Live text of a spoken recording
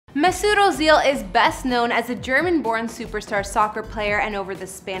Mesut Ozil is best known as a German-born superstar soccer player, and over the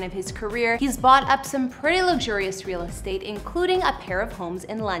span of his career, he's bought up some pretty luxurious real estate, including a pair of homes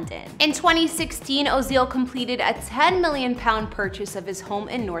in London. In 2016, Ozil completed a £10 million purchase of his home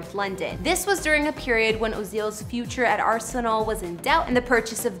in North London. This was during a period when Ozil's future at Arsenal was in doubt, and the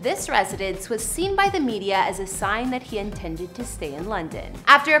purchase of this residence was seen by the media as a sign that he intended to stay in London.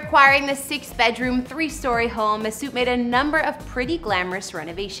 After acquiring the 6-bedroom, 3-story home, Mesut made a number of pretty glamorous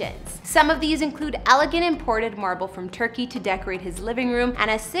renovations. Some of these include elegant imported marble from Turkey to decorate his living room and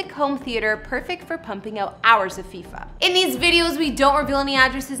a sick home theater perfect for pumping out hours of FIFA. In these videos, we don't reveal any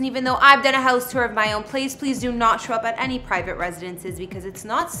addresses, and even though I've done a house tour of my own place, please do not show up at any private residences because it's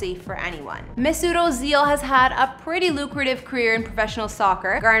not safe for anyone. Mesut Ozil has had a pretty lucrative career in professional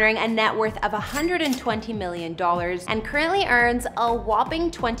soccer, garnering a net worth of $120 million and currently earns a whopping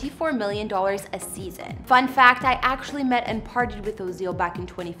 $24 million a season. Fun fact, I actually met and partied with Ozil back in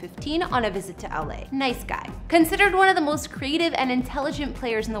 2015 on a visit to LA. Nice guy. Considered one of the most creative and intelligent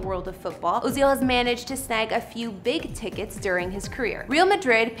players in the world of football, Ozil has managed to snag a few big tickets during his career. Real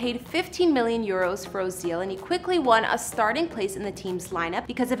Madrid paid 15 million euros for Ozil, and he quickly won a starting place in the team's lineup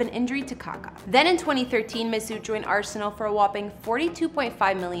because of an injury to Kaká. Then in 2013, Mesut joined Arsenal for a whopping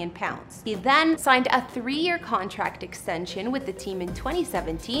 £42.5 million. He then signed a 3-year contract extension with the team in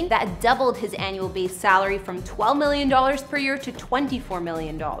 2017 that doubled his annual base salary from $12 million per year to $24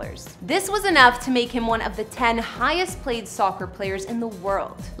 million. This was enough to make him one of the 10 highest paid soccer players in the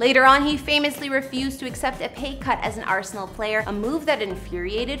world. Later on, he famously refused to accept a pay cut as an Arsenal player, a move that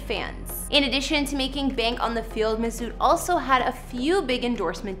infuriated fans. In addition to making bank on the field, Mesut also had a few big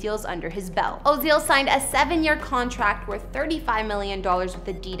endorsement deals under his belt. Ozil signed a 7-year contract worth $35 million with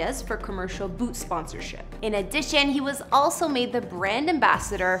Adidas for commercial boot sponsorship. In addition, he was also made the brand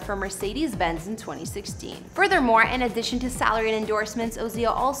ambassador for Mercedes-Benz in 2016. Furthermore, in addition to salary and endorsements,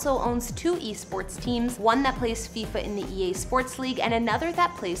 Ozil also owns 2 esports teams, one that plays FIFA in the EA Sports League and another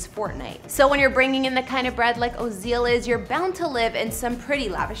that plays Fortnite. So when you're bringing in the kind of bread like Ozil is, you're bound to live in some pretty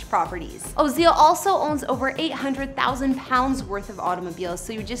lavish properties. Ozil also owns over £800,000 worth of automobiles,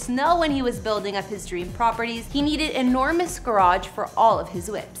 so you just know when he was building up his dream properties, he needed an enormous garage for all of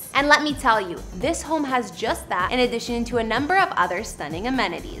his whips. And let me tell you, this home has just that, in addition to a number of other stunning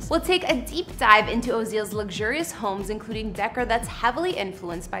amenities. We'll take a deep dive into Ozil's luxurious homes, including decor that's heavily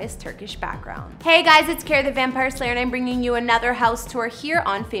influenced by his Turkish background. Hey guys, it's Kara the Vampire Slayer, and I'm bringing you another house tour here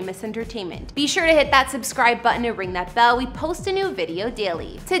on Famous Entertainment. Be sure to hit that subscribe button and ring that bell. We post a new video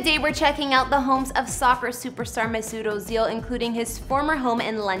daily. Today we're checking out the homes of soccer superstar Mesut Ozil, including his former home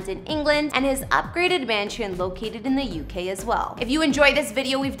in London, England, and his upgraded mansion located in the UK as well. If you enjoyed this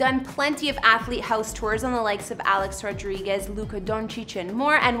video, we've done plenty of athlete house tours on the likes of Alex Rodriguez, Luka Doncic, and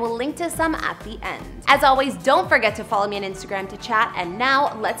more, and we'll link to some at the end. As always, don't forget to follow me on Instagram to chat, and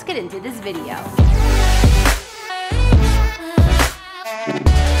now let's get into this video.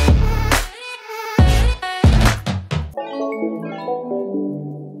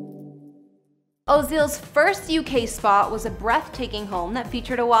 Ozil's first UK spot was a breathtaking home that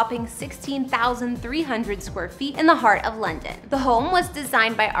featured a whopping 16,300 square feet in the heart of London. The home was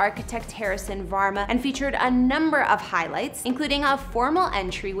designed by architect Harrison Varma and featured a number of highlights, including a formal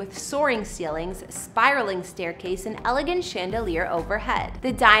entry with soaring ceilings, spiraling staircase, and elegant chandelier overhead.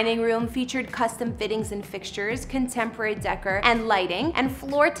 The dining room featured custom fittings and fixtures, contemporary decor and lighting, and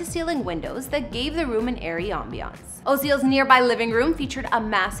floor-to-ceiling windows that gave the room an airy ambiance. Ozil's nearby living room featured a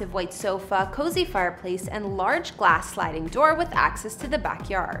massive white sofa, cozy fireplace, and large glass sliding door with access to the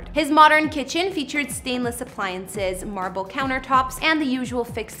backyard. His modern kitchen featured stainless appliances, marble countertops, and the usual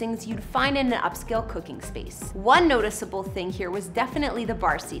fixings you'd find in an upscale cooking space. One noticeable thing here was definitely the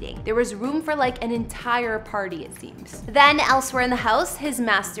bar seating. There was room for like an entire party, it seems. Then elsewhere in the house, his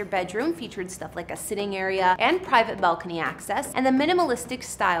master bedroom featured stuff like a sitting area and private balcony access, and the minimalistic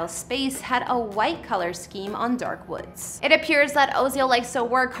style space had a white color scheme on dark woods. It appears that Ozil likes to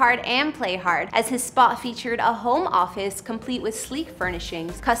work hard and play hard, as his spot featured a home office complete with sleek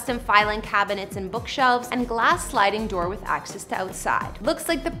furnishings, custom filing cabinets and bookshelves, and glass sliding door with access to outside. Looks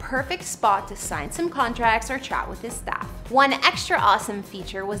like the perfect spot to sign some contracts or chat with his staff. One extra awesome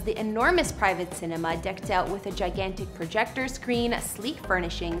feature was the enormous private cinema decked out with a gigantic projector screen, sleek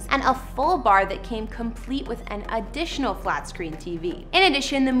furnishings, and a full bar that came complete with an additional flat screen TV. In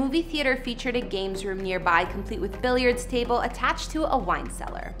addition, the movie theater featured a games room nearby complete with billiards table attached to a wine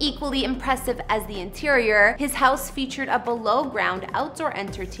cellar. Equally impressive as the interior, his house featured a below-ground outdoor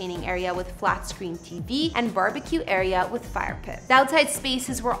entertaining area with flat-screen TV and barbecue area with fire pit. The outside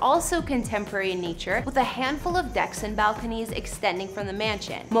spaces were also contemporary in nature, with a handful of decks and balconies extending from the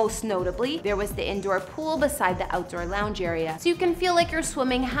mansion. Most notably, there was the indoor pool beside the outdoor lounge area, so you can feel like you're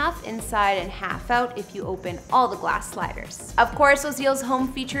swimming half inside and half out if you open all the glass sliders. Of course, Ozil's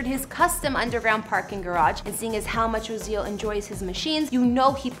home featured his custom underground parking garage, and seeing as how much Ozil enjoys his machines, you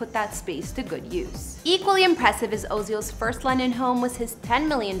know he put that space to good use. Equally impressive as Ozil's first London home was his $10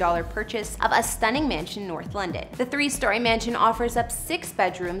 million purchase of a stunning mansion in North London. The 3-story mansion offers up 6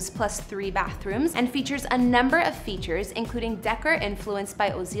 bedrooms plus 3 bathrooms and features a number of features, including decor influenced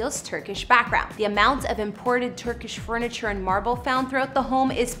by Ozil's Turkish background. The amount of imported Turkish furniture and marble found throughout the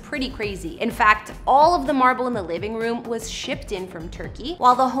home is pretty crazy. In fact, all of the marble in the living room was shipped in from Turkey,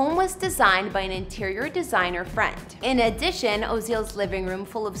 while the home was designed by an interior designer friend. In addition, Ozil's living room,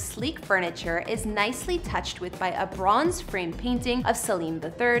 full of sleek furniture, is nicely touched with by a bronze frame painting of Selim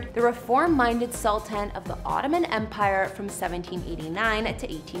III, the reform-minded Sultan of the Ottoman Empire from 1789 to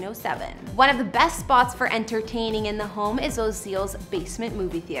 1807. One of the best spots for entertaining in the home is Ozil's basement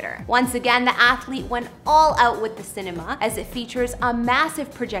movie theater. Once again, the athlete went all out with the cinema, as it features a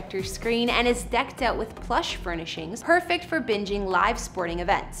massive projector screen and is decked out with plush furnishings, perfect for binging live sporting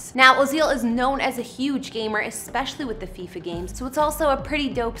events. Now, Ozil is known as a huge gamer, especially with the FIFA games, so it's also a pretty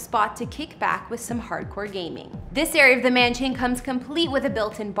dope spot to kick back with some hardcore gaming. This area of the mansion comes complete with a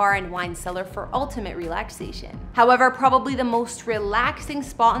built-in bar and wine cellar for ultimate relaxation. However, probably the most relaxing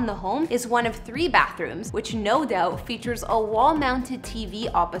spot in the home is one of 3 bathrooms, which no doubt features a wall-mounted TV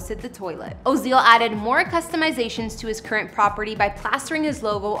opposite the toilet. Ozil added more customizations to his current property by plastering his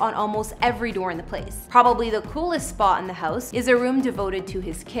logo on almost every door in the place. Probably the coolest spot in the house is a room devoted to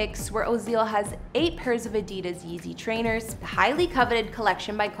his kicks, where Ozil has 8 pairs of Adidas Yeezy trainers, the highly coveted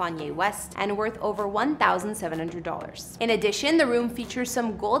collection by Kanye West, and worth over $1,700. In addition, the room features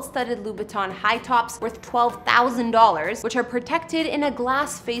some gold-studded Louboutin high tops worth $12,000, which are protected in a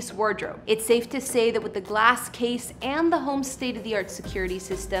glass face wardrobe. It's safe to say that with the glass case and the home's state-of-the-art security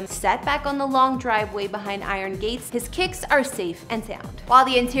system set back on the long driveway behind iron gates, his kicks are safe and sound. While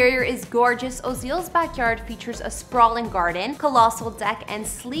the interior is gorgeous, Ozil's backyard features a sprawling garden, colossal deck, and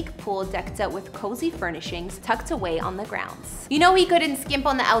sleek pool decked out with cozy furnishings tucked away on the grounds. You know he couldn't skimp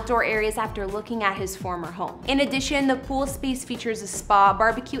on the outdoor areas after looking at his former home. In addition, the pool space features a spa,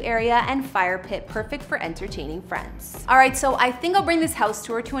 barbecue area, and fire pit, perfect for entertaining friends. Alright, so I think I'll bring this house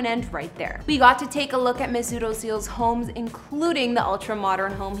tour to an end right there. We got to take a look at Mesut Ozil's homes, including the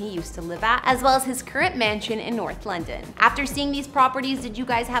ultra-modern home he used to live at, as well as his current mansion in North London. After seeing these properties, did you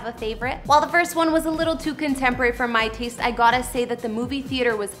guys have a favorite? While the first one was a little too contemporary for my taste, I gotta say that the movie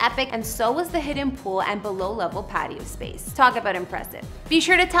theater was epic, and so was the hidden pool and below-level patio space. Talk about impressive. Be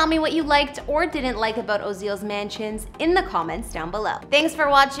sure to tell me what you liked or didn't like about Ozil's mansions in the comments down below. Thanks for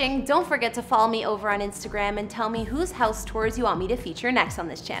watching. Don't forget to follow me over on Instagram and tell me whose house tours you want me to feature next on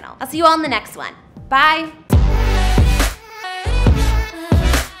this channel. I'll see you all in the next one. Bye!